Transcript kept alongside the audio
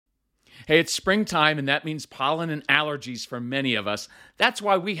Hey, it's springtime, and that means pollen and allergies for many of us. That's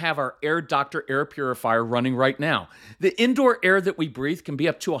why we have our Air Doctor air purifier running right now. The indoor air that we breathe can be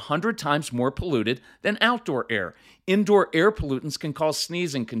up to 100 times more polluted than outdoor air. Indoor air pollutants can cause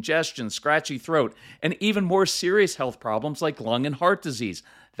sneezing, congestion, scratchy throat, and even more serious health problems like lung and heart disease.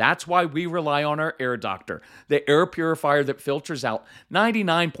 That's why we rely on our Air Doctor, the air purifier that filters out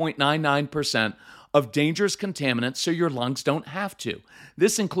 99.99% of dangerous contaminants so your lungs don't have to.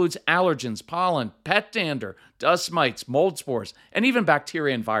 This includes allergens, pollen, pet dander, dust mites, mold spores, and even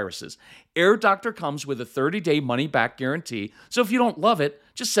bacteria and viruses. Air Doctor comes with a 30-day money-back guarantee, so if you don't love it,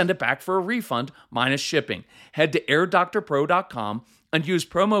 just send it back for a refund minus shipping. Head to airdoctorpro.com and use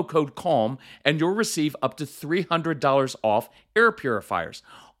promo code CALM, and you'll receive up to $300 off air purifiers.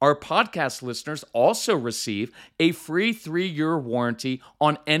 Our podcast listeners also receive a free 3-year warranty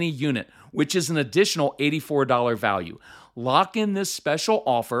on any unit, which is an additional $84 value. Lock in this special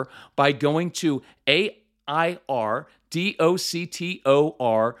offer by going to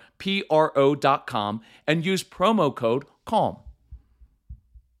AIRDOCTORPRO.com and use promo code CALM.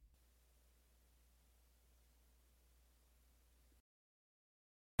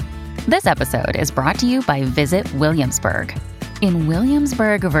 This episode is brought to you by Visit Williamsburg. In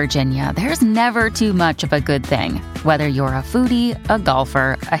Williamsburg, Virginia, there's never too much of a good thing. Whether you're a foodie, a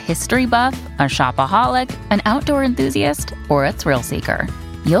golfer, a history buff, a shopaholic, an outdoor enthusiast, or a thrill seeker,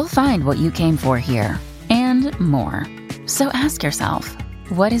 you'll find what you came for here and more. So ask yourself,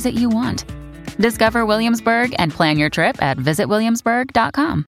 what is it you want? Discover Williamsburg and plan your trip at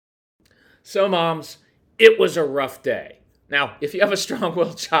visitwilliamsburg.com. So, moms, it was a rough day. Now, if you have a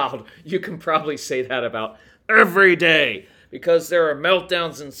strong-willed child, you can probably say that about every day, because there are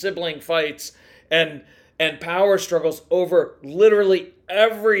meltdowns and sibling fights and power struggles over literally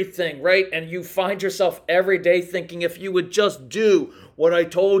everything, right? And you find yourself every day thinking if you would just do what I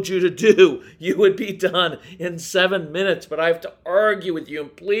told you to do, you would be done in 7 minutes. But I have to argue with you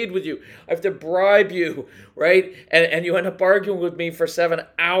and plead with you. I have to bribe you, right? And you end up arguing with me for 7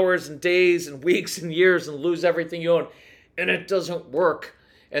 hours and days and weeks and years and lose everything you own. And it doesn't work.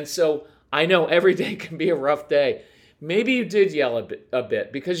 And so I know every day can be a rough day. Maybe you did yell a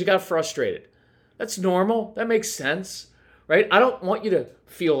bit because you got frustrated. That's normal. That makes sense, right? I don't want you to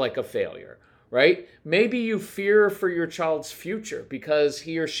feel like a failure, right? Maybe you fear for your child's future because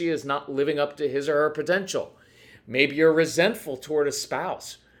he or she is not living up to his or her potential. Maybe you're resentful toward a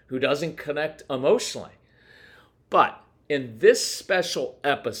spouse who doesn't connect emotionally. But in this special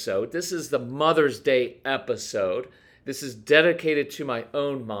episode, this is the Mother's Day episode. This is dedicated to my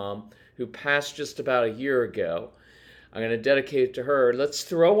own mom who passed just about a year ago. I'm going to dedicate it to her. Let's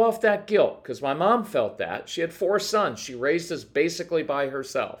throw off that guilt, because my mom felt that. She had 4 sons. She raised us basically by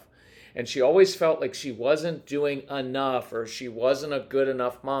herself. And she always felt like she wasn't doing enough or she wasn't a good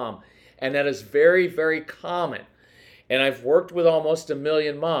enough mom. And that is very, very common. And I've worked with almost 1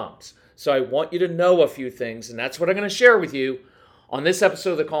 million moms. So I want you to know a few things, and that's what I'm going to share with you on this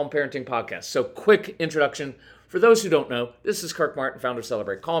episode of the Calm Parenting Podcast. So quick introduction. For those who don't know, this is Kirk Martin, founder of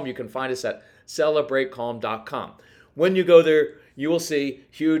Celebrate Calm. You can find us at celebratecalm.com. When you go there, you will see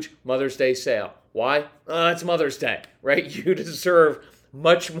huge Mother's Day sale. Why? It's Mother's Day, right? You deserve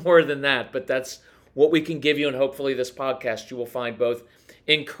much more than that, but that's what we can give you, and hopefully this podcast you will find both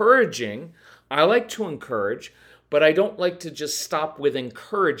encouraging. I like to encourage, but I don't like to just stop with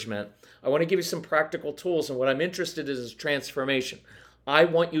encouragement. I want to give you some practical tools, and what I'm interested in is transformation. I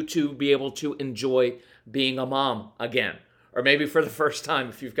want you to be able to enjoy being a mom again, or maybe for the first time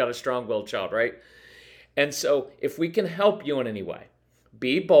if you've got a strong-willed child, right? And so if we can help you in any way,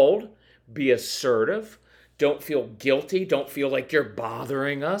 be bold, be assertive, don't feel guilty, don't feel like you're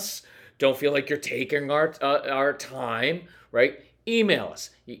bothering us, don't feel like you're taking our time, right? Email us.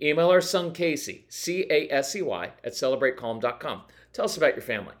 You email our son Casey, Casey, at celebratecalm.com. Tell us about your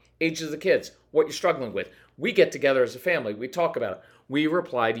family, age of the kids, what you're struggling with. We get together as a family. We talk about it. We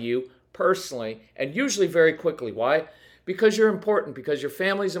reply to you personally and usually very quickly. Why? Because you're important, because your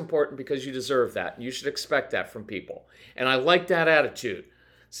family's important, because you deserve that. And you should expect that from people. And I like that attitude.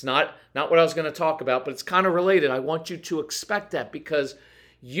 It's not what I was going to talk about, but it's kind of related. I want you to expect that because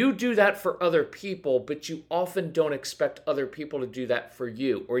you do that for other people, but you often don't expect other people to do that for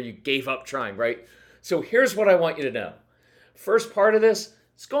you, or you gave up trying, right? So here's what I want you to know. First part of this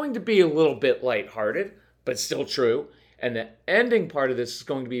is going to be a little bit lighthearted, but still true. And the ending part of this is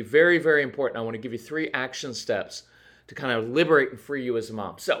going to be very, very important. I want to give you 3 action steps to kind of liberate and free you as a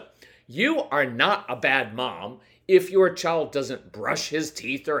mom. So you are not a bad mom if your child doesn't brush his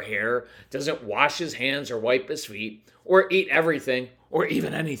teeth or hair, doesn't wash his hands or wipe his feet, or eat everything or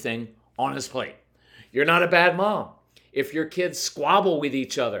even anything on his plate. You're not a bad mom if your kids squabble with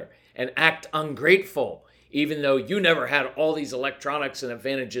each other and act ungrateful, even though you never had all these electronics and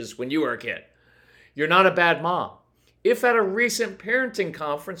advantages when you were a kid. You're not a bad mom. If at a recent parenting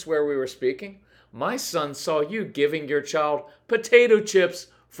conference where we were speaking, my son saw you giving your child potato chips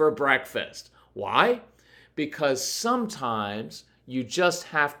for breakfast. Why? Because sometimes you just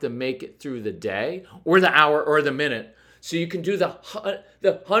have to make it through the day or the hour or the minute so you can do the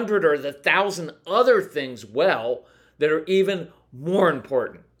 100 or the 1,000 other things well that are even more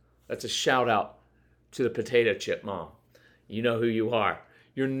important. That's a shout out to the potato chip mom. You know who you are.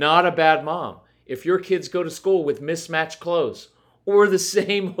 You're not a bad mom. If your kids go to school with mismatched clothes or the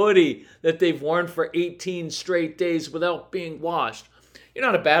same hoodie that they've worn for 18 straight days without being washed, you're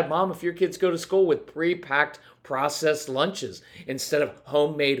not a bad mom if your kids go to school with pre-packed processed lunches instead of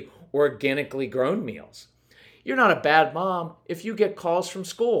homemade organically grown meals. You're not a bad mom if you get calls from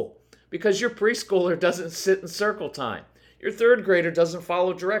school because your preschooler doesn't sit in circle time, your third grader doesn't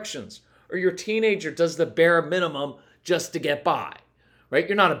follow directions, or your teenager does the bare minimum just to get by, right?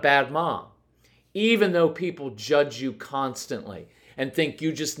 You're not a bad mom. Even though people judge you constantly and think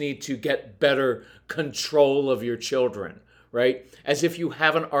you just need to get better control of your children, right? As if you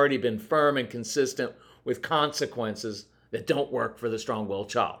haven't already been firm and consistent with consequences that don't work for the strong-willed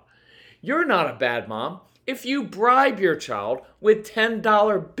child. You're not a bad mom if you bribe your child with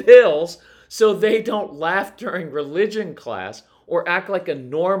 $10 bills so they don't laugh during religion class or act like a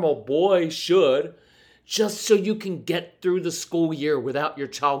normal boy should, just so you can get through the school year without your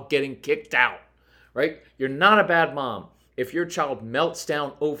child getting kicked out, right? You're not a bad mom if your child melts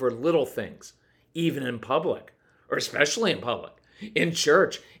down over little things, even in public, or especially in public, in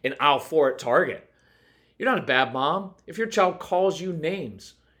church, in aisle 4 at Target. You're not a bad mom if your child calls you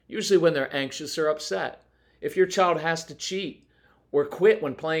names, usually when they're anxious or upset. If your child has to cheat or quit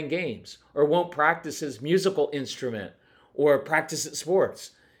when playing games or won't practice his musical instrument or practice at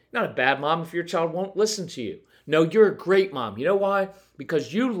sports. You're not a bad mom if your child won't listen to you. No, you're a great mom. You know why?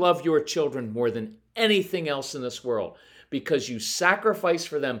 Because you love your children more than anything else in this world. Because you sacrifice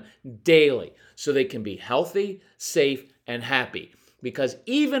for them daily so they can be healthy, safe, and happy. Because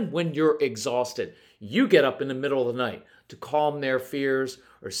even when you're exhausted, you get up in the middle of the night to calm their fears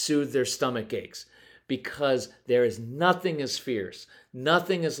or soothe their stomach aches. Because there is nothing as fierce,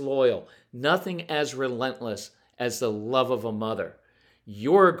 nothing as loyal, nothing as relentless as the love of a mother.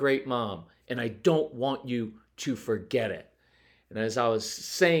 You're a great mom, and I don't want you to forget it. And as I was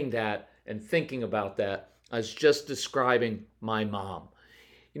saying that and thinking about that, I was just describing my mom.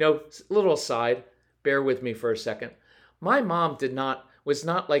 You know, little aside, bear with me for a second. My mom was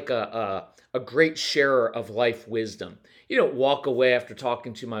not like a great sharer of life wisdom. You don't walk away after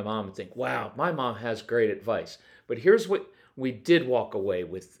talking to my mom and think, wow, my mom has great advice. But here's what we did walk away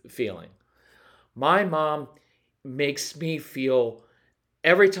with feeling. My mom makes me feel,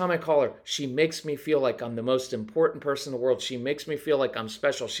 every time I call her, she makes me feel like I'm the most important person in the world. She makes me feel like I'm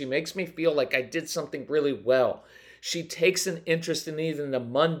special. She makes me feel like I did something really well. She takes an interest in even the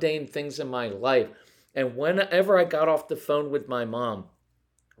mundane things in my life. And whenever I got off the phone with my mom,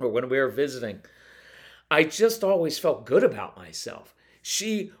 or when we were visiting, I just always felt good about myself.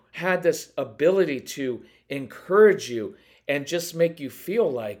 She had this ability to encourage you and just make you feel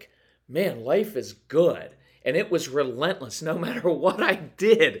like, man, life is good. And it was relentless. No matter what I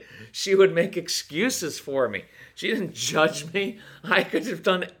did, she would make excuses for me. She didn't judge me. I could have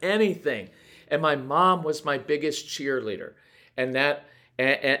done anything. And my mom was my biggest cheerleader. And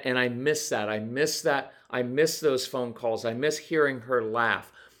I miss that. I miss that. I miss those phone calls. I miss hearing her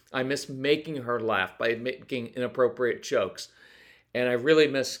laugh. I miss making her laugh by making inappropriate jokes. And I really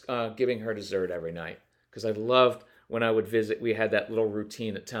miss giving her dessert every night. Because I loved when I would visit. We had that little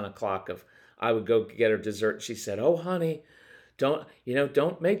routine at 10 o'clock of I would go get her dessert. She said, "Oh, honey, don't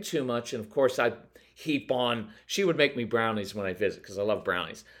make too much." And of course, I'd heap on. She would make me brownies when I visit because I love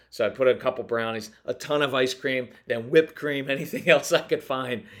brownies. So I'd put a couple brownies, a ton of ice cream, then whipped cream, anything else I could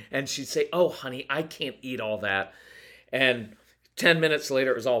find. And she'd say, "Oh, honey, I can't eat all that." And 10 minutes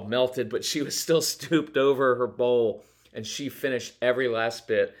later, it was all melted, but she was still stooped over her bowl, and she finished every last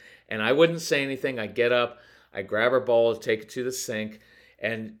bit. And I wouldn't say anything. I'd get up, I'd grab her bowl, take it to the sink,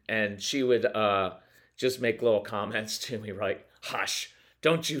 and she would just make little comments to me, like, "Hush,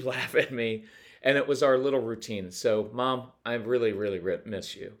 don't you laugh at me." And it was our little routine. So, Mom, I really, really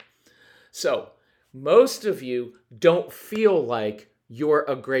miss you. So, most of you don't feel like you're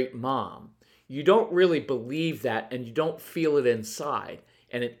a great mom. You don't really believe that, and you don't feel it inside,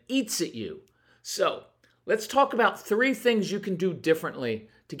 and it eats at you. So, let's talk about 3 things you can do differently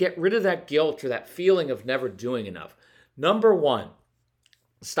to get rid of that guilt or that feeling of never doing enough. Number 1,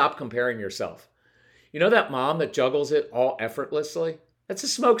 stop comparing yourself. You know that mom that juggles it all effortlessly? That's a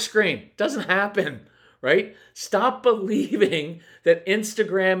smokescreen. Doesn't happen, right? Stop believing that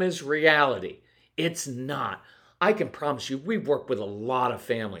Instagram is reality. It's not. I can promise you, we work with a lot of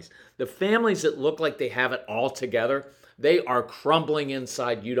families. The families that look like they have it all together, they are crumbling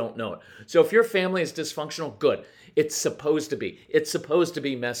inside. You don't know it. So if your family is dysfunctional, good. It's supposed to be. It's supposed to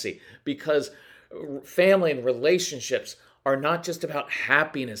be messy because family and relationships are not just about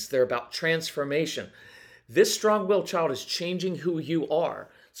happiness, they're about transformation. This strong-willed child is changing who you are.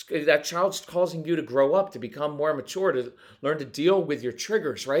 That child's causing you to grow up, to become more mature, to learn to deal with your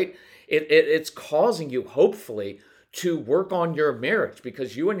triggers, right? It's causing you, hopefully, to work on your marriage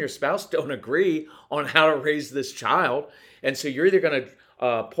because you and your spouse don't agree on how to raise this child. And so you're either going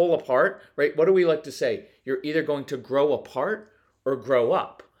to pull apart, right? What do we like to say? You're either going to grow apart or grow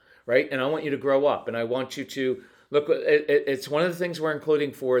up, right? And I want you to grow up. And I want you to look, it's one of the things we're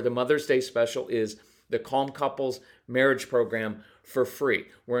including for the Mother's Day special is the Calm Couples Marriage Program for free.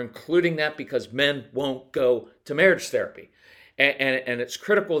 We're including that because men won't go to marriage therapy. And it's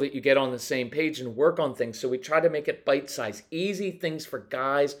critical that you get on the same page and work on things. So we try to make it bite-sized, easy things for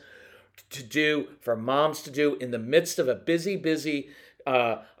guys to do, for moms to do in the midst of a busy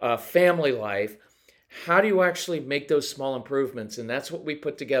family life. How do you actually make those small improvements? And that's what we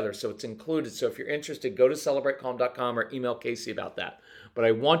put together. So it's included. So if you're interested, go to celebratecalm.com or email Casey about that. But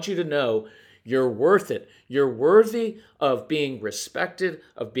I want you to know you're worth it. You're worthy of being respected,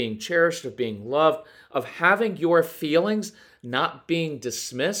 of being cherished, of being loved, of having your feelings not being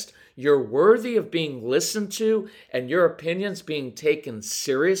dismissed. You're worthy of being listened to and your opinions being taken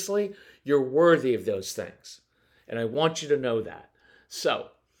seriously. You're worthy of those things. And I want you to know that. So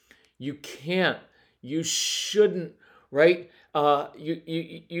you shouldn't, right?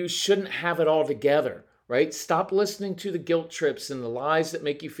 You shouldn't have it all together. Right? Stop listening to the guilt trips and the lies that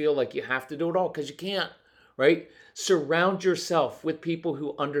make you feel like you have to do it all because you can't, right? Surround yourself with people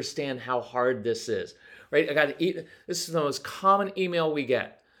who understand how hard this is, right? This is the most common email we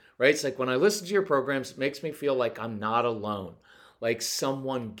get, right? It's like when I listen to your programs, it makes me feel like I'm not alone, like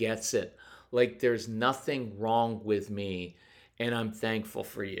someone gets it, like there's nothing wrong with me and I'm thankful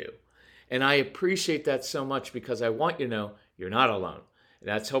for you. And I appreciate that so much because I want you to know you're not alone. And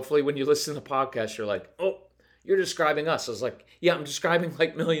that's hopefully when you listen to the podcast, you're like, oh, you're describing us. I was like, yeah, I'm describing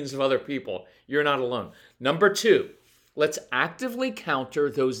like millions of other people. You're not alone. Number 2, let's actively counter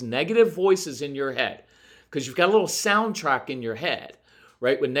those negative voices in your head because you've got a little soundtrack in your head,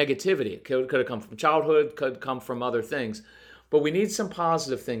 right, with negativity. It could have come from childhood, could come from other things. But we need some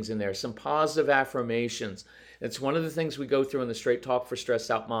positive things in there, some positive affirmations. It's one of the things we go through in the Straight Talk for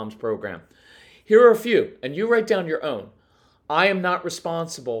Stressed Out Moms program. Here are a few, and you write down your own. I am not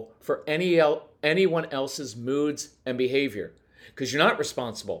responsible for anyone else's moods and behavior because you're not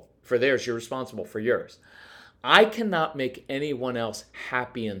responsible for theirs. You're responsible for yours. I cannot make anyone else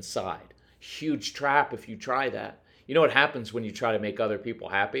happy inside. Huge trap if you try that. You know what happens when you try to make other people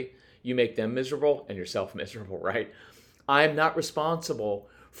happy? You make them miserable and yourself miserable, right? I am not responsible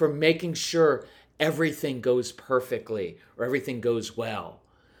for making sure everything goes perfectly or everything goes well.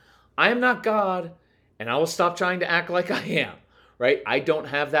 I am not God, and I will stop trying to act like I am, right? I don't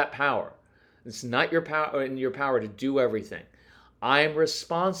have that power. It's not your power in your power to do everything. I am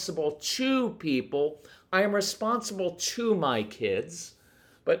responsible to people. I am responsible to my kids,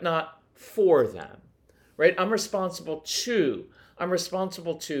 but not for them, right? I'm responsible to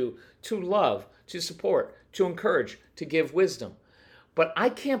love, to support, to encourage, to give wisdom. But I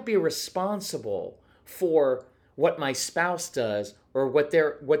can't be responsible for what my spouse does or what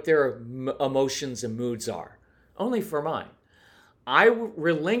their emotions and moods are. Only for mine. I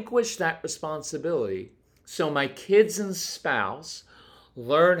relinquish that responsibility so my kids and spouse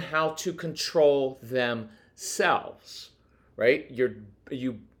learn how to control themselves, right?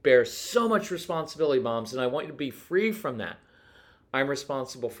 You bear so much responsibility, moms, and I want you to be free from that. I'm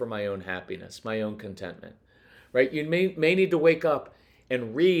responsible for my own happiness, my own contentment, right? You may need to wake up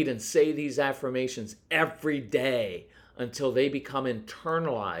and read and say these affirmations every day until they become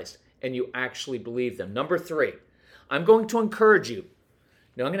internalized and you actually believe them. Number 3, I'm going to encourage you.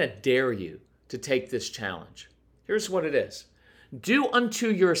 No, I'm going to dare you to take this challenge. Here's what it is. Do unto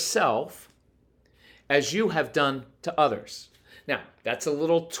yourself as you have done to others. Now, that's a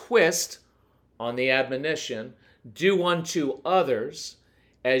little twist on the admonition. Do unto others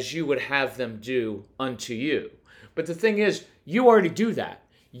as you would have them do unto you. But the thing is, you already do that.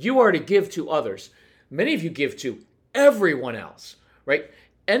 You already give to others. Many of you give to everyone else, right?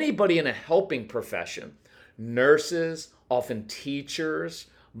 Anybody in a helping profession, nurses, often teachers,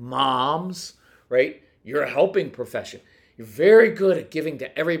 moms, right? You're a helping profession. You're very good at giving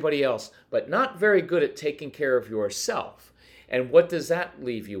to everybody else, but not very good at taking care of yourself. And what does that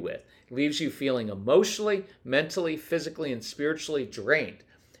leave you with? It leaves you feeling emotionally, mentally, physically, and spiritually drained.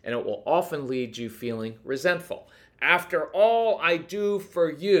 And it will often lead you feeling resentful. After all I do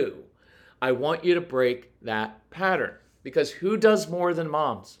for you, I want you to break that pattern. Because who does more than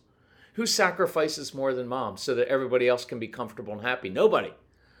moms? Who sacrifices more than moms so that everybody else can be comfortable and happy? Nobody.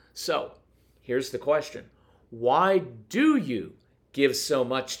 So, here's the question. Why do you give so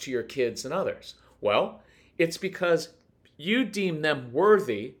much to your kids and others? Well, it's because you deem them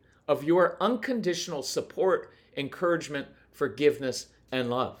worthy of your unconditional support, encouragement, forgiveness, and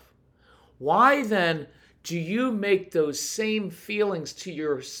love. Why then do you make those same feelings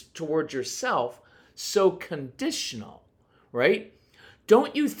toward yourself so conditional, right?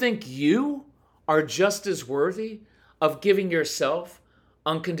 Don't you think you are just as worthy of giving yourself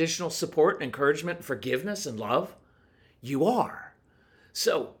unconditional support, encouragement, forgiveness, and love? You are.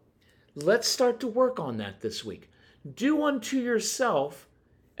 So let's start to work on that this week. Do unto yourself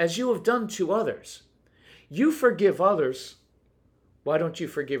as you have done to others. You forgive others. Why don't you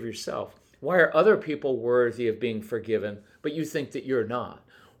forgive yourself? Why are other people worthy of being forgiven, but you think that you're not?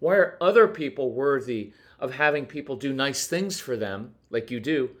 Why are other people worthy of having people do nice things for them, like you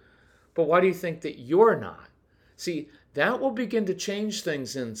do, but why do you think that you're not? See, that will begin to change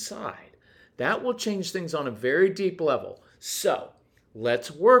things inside. That will change things on a very deep level. So,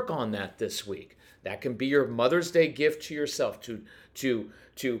 let's work on that this week. That can be your Mother's Day gift to yourself,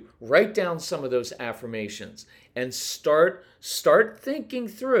 to write down some of those affirmations and start thinking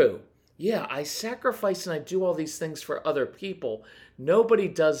through, yeah, I sacrifice and I do all these things for other people. Nobody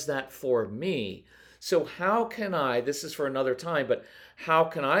does that for me. So how can I, this is for another time, but how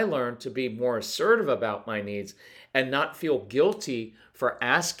can I learn to be more assertive about my needs and not feel guilty for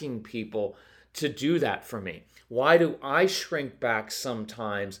asking people to do that for me? Why do I shrink back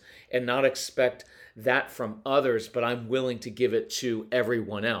sometimes and not expect that from others, but I'm willing to give it to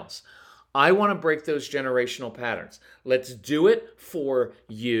everyone else? I want to break those generational patterns. Let's do it for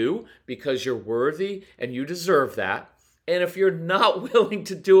you because you're worthy and you deserve that. And if you're not willing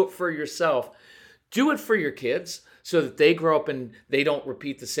to do it for yourself, do it for your kids so that they grow up and they don't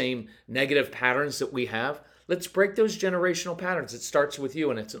repeat the same negative patterns that we have. Let's break those generational patterns. It starts with you,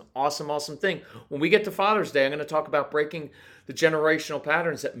 and it's an awesome, awesome thing. When we get to Father's Day, I'm going to talk about breaking the generational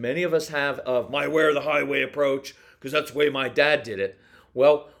patterns that many of us have of my wear the highway approach, because that's the way my dad did it.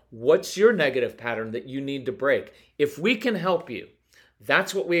 Well, what's your negative pattern that you need to break? If we can help you,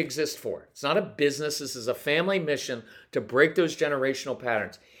 that's what we exist for. It's not a business. This is a family mission to break those generational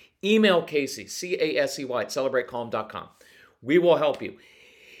patterns. Email Casey, C-A-S-E-Y, at celebratecalm.com. We will help you.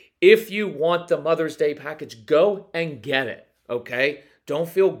 If you want the Mother's Day package, go and get it, okay? Don't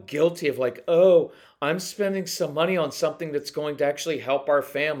feel guilty of like, oh, I'm spending some money on something that's going to actually help our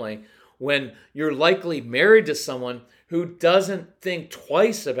family when you're likely married to someone who doesn't think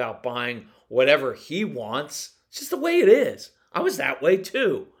twice about buying whatever he wants. It's just the way it is. I was that way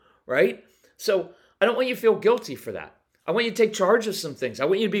too, right? So I don't want you to feel guilty for that. I want you to take charge of some things. I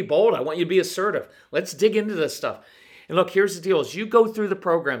want you to be bold. I want you to be assertive. Let's dig into this stuff. And look, here's the deal. As you go through the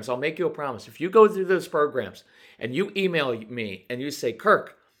programs, I'll make you a promise. If you go through those programs and you email me and you say,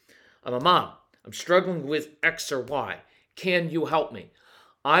 Kirk, I'm a mom. I'm struggling with X or Y. Can you help me?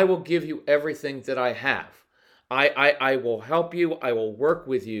 I will give you everything that I have. I will help you. I will work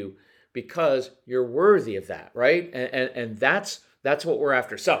with you because you're worthy of that, right? And that's what we're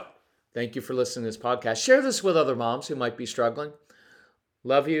after. So thank you for listening to this podcast. Share this with other moms who might be struggling.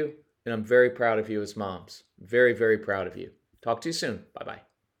 Love you, and I'm very proud of you as moms. Very, very proud of you. Talk to you soon. Bye-bye.